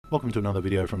Welcome to another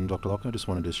video from Dr. Lock. I just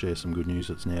wanted to share some good news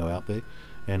that's now out there,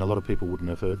 and a lot of people wouldn't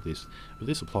have heard this, but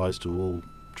this applies to all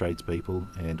tradespeople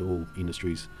and all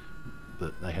industries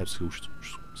that they have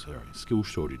skill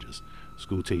shortages,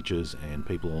 school teachers and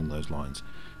people along those lines.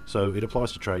 So it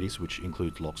applies to tradies, which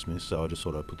includes locksmiths. So I just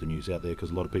thought I'd put the news out there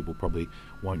because a lot of people probably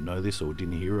won't know this, or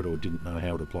didn't hear it, or didn't know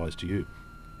how it applies to you.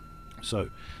 So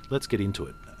let's get into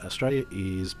it. Australia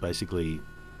is basically,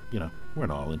 we're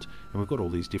an island, and we've got all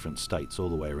these different states all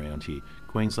the way around here: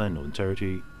 Queensland, Northern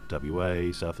Territory,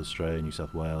 WA, South Australia, New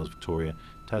South Wales, Victoria,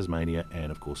 Tasmania,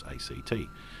 and of course ACT.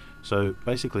 So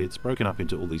basically it's broken up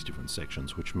into all these different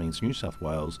sections, which means New South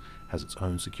Wales has its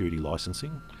own security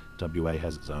licensing, WA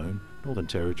has its own, Northern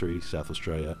Territory, South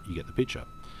Australia, you get the picture.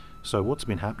 So what's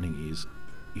been happening is,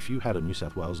 if you had a New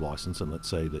South Wales license, and let's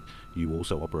say that you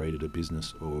also operated a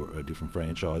business or a different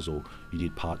franchise, or you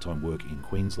did part-time work in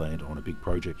Queensland on a big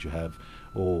project you have,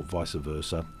 or vice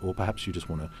versa, or perhaps you just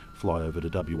want to fly over to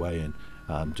WA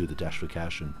and do the dash for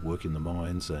cash and work in the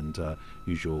mines and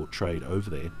use your trade over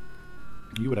there,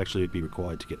 you would actually be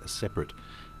required to get a separate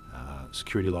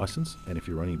security license, and if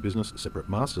you're running a business, a separate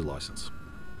master's license,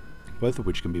 both of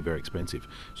which can be very expensive.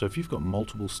 So if you've got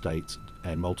multiple states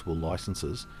and multiple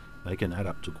licenses, they can add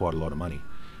up to quite a lot of money.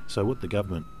 So what the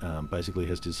government basically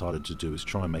has decided to do is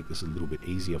try and make this a little bit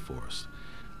easier for us.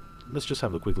 Let's just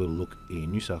have a quick little look in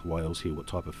New South Wales here, what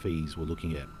type of fees we're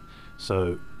looking at.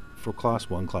 So for Class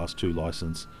 1, Class 2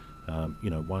 license,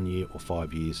 1 year or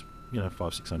 5 years,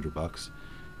 $500-600.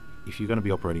 If you're going to be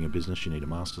operating a business, you need a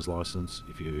master's license.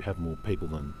 If you have more people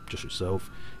than just yourself,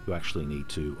 you actually need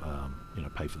to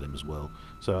pay for them as well.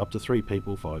 So up to 3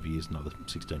 people, 5 years, another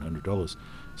 $1,600.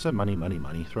 So money, money,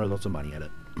 money. Throw lots of money at it.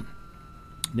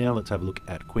 Now let's have a look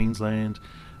at Queensland.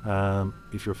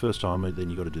 If you're a first timer,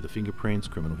 then you've got to do the fingerprints,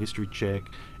 criminal history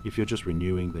check. If you're just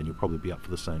renewing, then you'll probably be up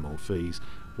for the same old fees.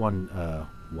 1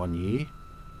 year,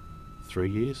 3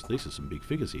 years. These are some big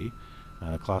figures here.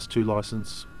 Class 2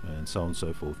 license, and so on and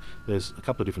so forth. There's a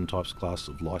couple of different types of class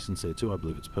of license there too. I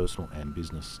believe it's personal and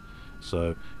business.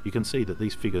 So you can see that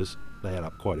these figures, they add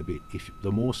up quite a bit. If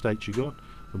the more states you got,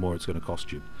 the more it's going to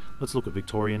cost you. Let's look at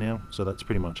Victoria now. So that's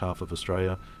pretty much half of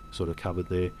Australia sort of covered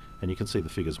there, and you can see the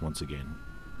figures once again.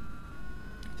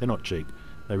 They're not cheap.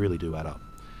 They really do add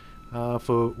up.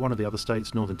 For one of the other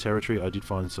states, Northern Territory, I did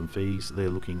find some fees. They're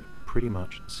looking pretty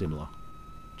much similar,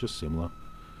 just similar.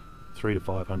 $300 to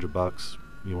 $500.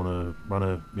 You want to run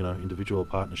a individual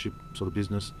partnership sort of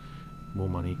business, more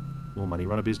money, more money.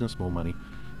 Run a business, more money,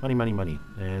 money, money, money.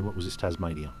 And what was this?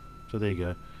 Tasmania. So there you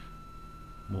go.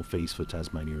 More fees for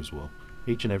Tasmania as well.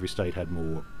 Each and every state had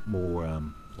more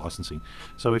licensing.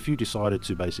 So if you decided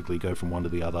to basically go from one to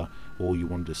the other, or you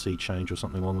wanted to see change or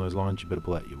something along those lines, you better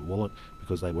pull out your wallet,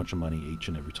 because they want your money each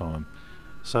and every time.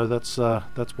 So that's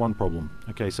one problem.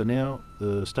 Okay, so now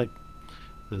the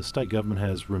state government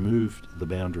has removed the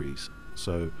boundaries.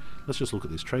 So let's just look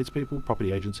at this. Tradespeople,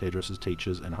 property agents, hairdressers,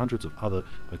 teachers, and hundreds of other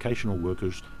vocational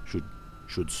workers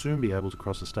should soon be able to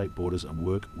cross the state borders and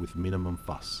work with minimum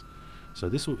fuss. So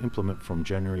this will implement from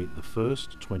January the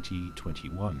 1st,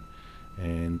 2021.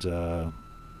 And they're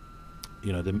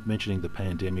mentioning the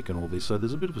pandemic and all this. So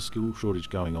there's a bit of a skill shortage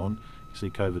going on. You see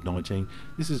COVID-19.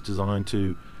 This is designed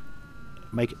to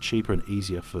make it cheaper and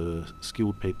easier for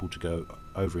skilled people to go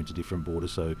over into different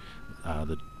borders, so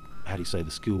the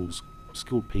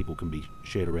skilled people can be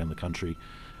shared around the country,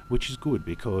 which is good,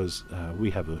 because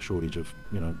we have a shortage of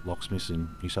locksmiths in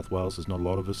New South Wales. There's not a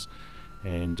lot of us,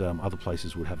 and other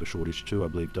places would have a shortage too. I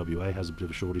believe WA has a bit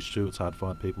of a shortage too. It's hard to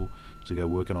find people to go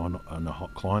working on a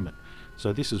hot climate.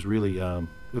 So this is really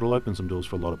it'll open some doors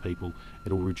for a lot of people.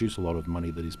 It'll reduce a lot of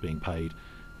money that is being paid,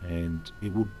 and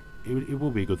it will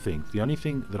be a good thing. The only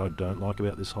thing that I don't like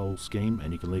about this whole scheme,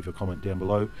 and you can leave your comment down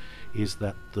below, is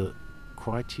that the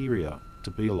criteria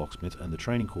to be a locksmith and the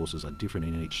training courses are different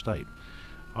in each state.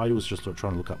 I was just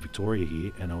trying to look up Victoria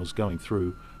here, and I was going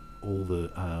through all the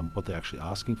what they're actually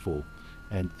asking for,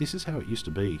 and this is how it used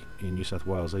to be in New South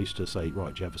Wales. They used to say,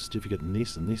 right, you have a certificate in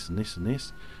this and this and this and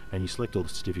this, and you select all the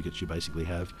certificates you basically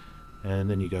have, and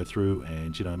then you go through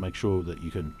and make sure that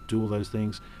you can do all those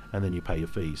things, and then you pay your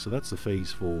fees. So that's the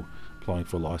fees for applying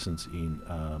for a license in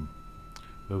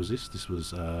where was this? This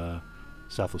was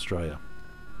South Australia.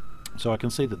 So I can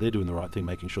see that they're doing the right thing,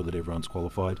 making sure that everyone's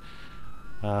qualified.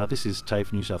 This is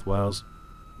TAFE New South Wales.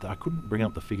 I couldn't bring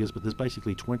up the figures, but there's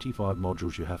basically 25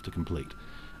 modules you have to complete,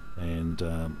 and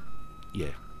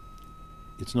yeah,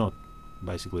 it's not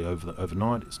basically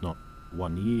overnight. It's not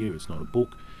 1 year. It's not a book.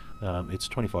 It's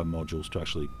 25 modules to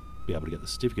actually be able to get the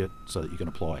certificate so that you can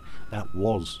apply. That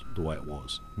was the way it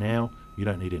was. Now you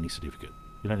don't need any certificate.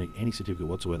 You don't need any certificate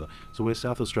whatsoever. So where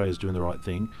South Australia is doing the right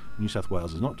thing, New South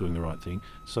Wales is not doing the right thing.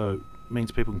 So it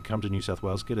means people can come to New South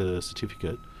Wales, get a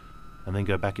certificate, and then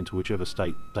go back into whichever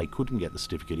state they couldn't get the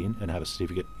certificate in and have a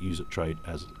certificate, use it, trade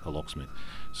as a locksmith.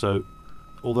 So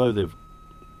although they've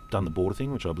done the border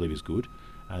thing, which I believe is good,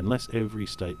 unless every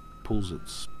state pulls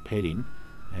its head in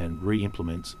and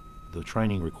re-implements the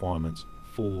training requirements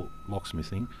for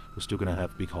locksmithing, we're still going to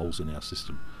have big holes in our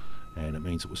system. And it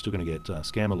means that we're still going to get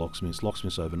scammer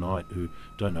locksmiths overnight who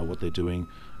don't know what they're doing,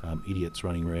 idiots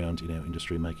running around in our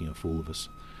industry making a fool of us.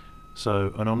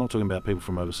 So, and I'm not talking about people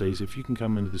from overseas. If you can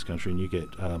come into this country and you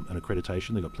get an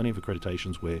accreditation, they've got plenty of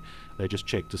accreditations where they just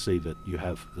check to see that you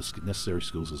have the necessary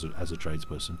skills as a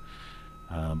tradesperson.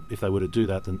 If they were to do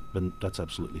that, then that's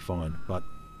absolutely fine. But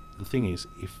the thing is,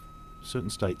 if certain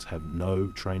states have no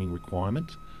training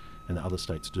requirement and the other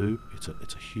states do, it's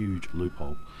a huge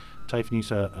loophole.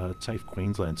 TAFE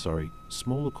Queensland,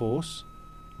 smaller course,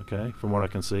 okay, from what I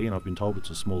can see, and I've been told it's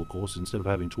a smaller course. Instead of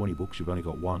having 20 books, you've only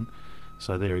got one.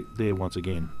 So there once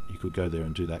again, you could go there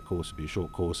and do that course. It'd be a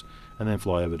short course, and then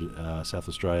fly over to South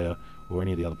Australia or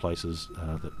any of the other places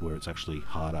where it's actually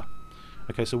harder.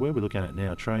 Okay, so where we're looking at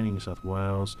now, training in South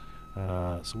Wales.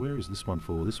 So where is this one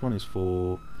for? This one is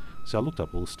for... So I looked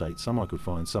up all the states. Some I could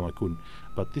find, some I couldn't.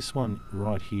 But this one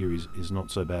right here is not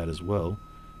so bad as well.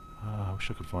 I wish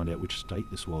I could find out which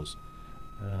state this was.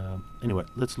 Anyway,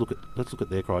 let's look at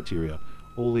their criteria.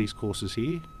 All these courses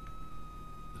here,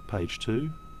 page 2,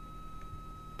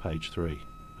 page 3.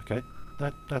 Okay,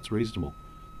 that's reasonable.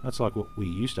 That's like what we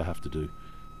used to have to do.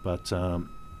 But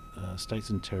states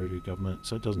and territory government.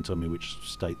 So it doesn't tell me which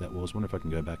state that was. I wonder if I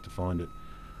can go back to find it.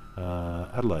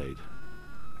 Adelaide.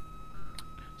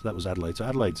 So that was Adelaide. So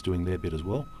Adelaide's doing their bit as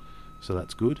well. So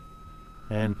that's good.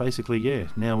 And basically, yeah,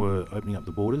 now we're opening up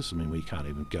the borders. I mean, we can't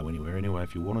even go anywhere anyway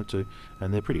if you wanted to.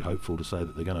 And they're pretty hopeful to say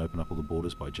that they're going to open up all the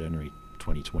borders by January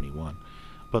 2021.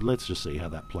 But let's just see how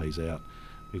that plays out.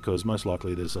 Because most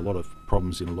likely there's a lot of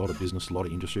problems in a lot of business, a lot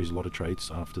of industries, a lot of trades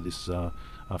after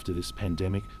this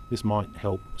pandemic. This might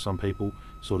help some people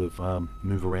sort of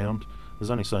move around.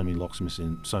 There's only so many locksmiths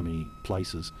in so many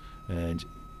places, and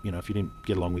you know, if you didn't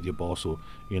get along with your boss, or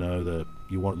you know,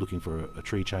 you want looking for a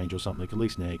tree change or something, at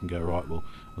least now you can go, right, well,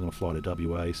 I'm going to fly to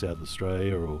WA, South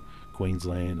Australia, or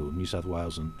Queensland, or New South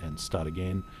Wales, and start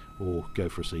again, or go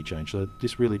for a sea change. So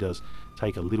this really does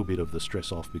take a little bit of the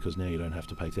stress off, because now you don't have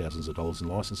to pay thousands of dollars in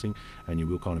licensing, and you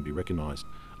will kind of be recognised.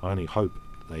 I only hope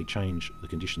they change the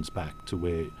conditions back to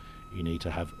where you need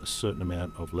to have a certain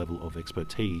amount of level of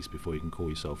expertise before you can call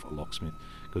yourself a locksmith,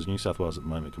 because New South Wales at the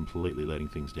moment completely letting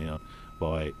things down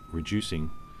by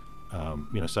reducing,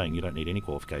 you know, saying you don't need any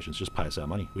qualifications, just pay us our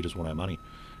money, we just want our money.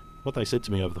 What they said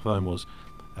to me over the phone was,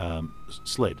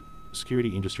 SLED,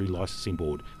 Security Industry Licensing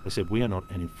Board, they said, we are not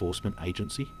an enforcement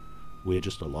agency, we're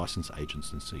just a license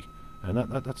agency. And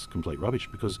that's complete rubbish,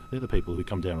 because they're the people who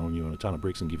come down on you on a ton of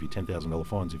bricks and give you $10,000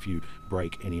 fines if you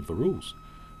break any of the rules.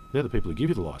 They're the people who give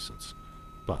you the license,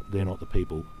 but they're not the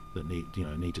people that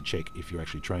need to check if you're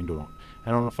actually trained or not.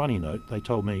 And on a funny note, they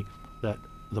told me that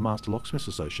the Master Locksmiths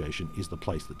Association is the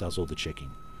place that does all the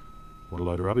checking. What a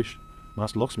load of rubbish.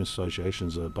 Master Locksmiths Association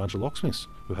is a bunch of locksmiths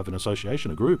who have an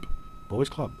association, a group, boys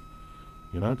club.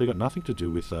 You know, they've got nothing to do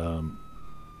with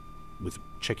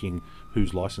checking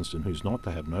who's licensed and who's not.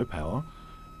 They have no power.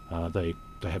 They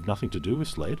have nothing to do with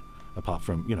SLED, apart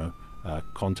from, you know,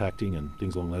 contacting and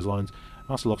things along those lines.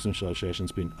 Master Locksmith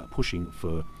Association's been pushing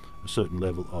for a certain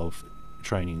level of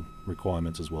training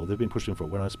requirements as well. They've been pushing for it.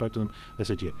 When I spoke to them, they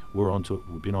said, yeah, we're onto it,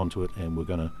 we've been onto it, and we're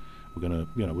gonna,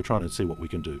 you know, we're trying to see what we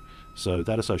can do. So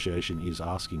that association is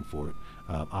asking for it,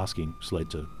 asking SLED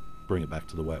to bring it back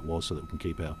to the way it was, so that we can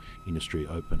keep our industry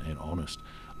open and honest.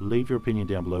 Leave your opinion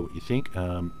down below what you think.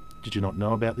 Did you not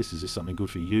know about this? Is this something good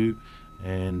for you?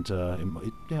 And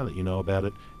now that you know about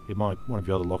it, one of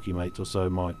your other Lockie mates or so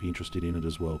might be interested in it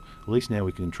as well. At least now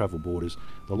we can travel borders.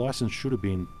 The license should have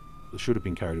been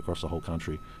carried across the whole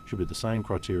country. Should be the same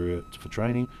criteria for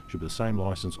training. Should be the same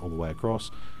license all the way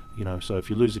across. You know, so if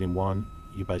you lose it in one,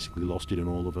 you basically lost it in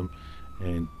all of them,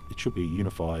 and it should be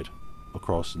unified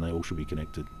across, and they all should be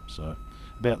connected. So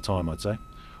about time, I'd say.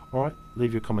 All right,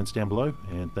 leave your comments down below,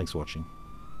 and thanks for watching.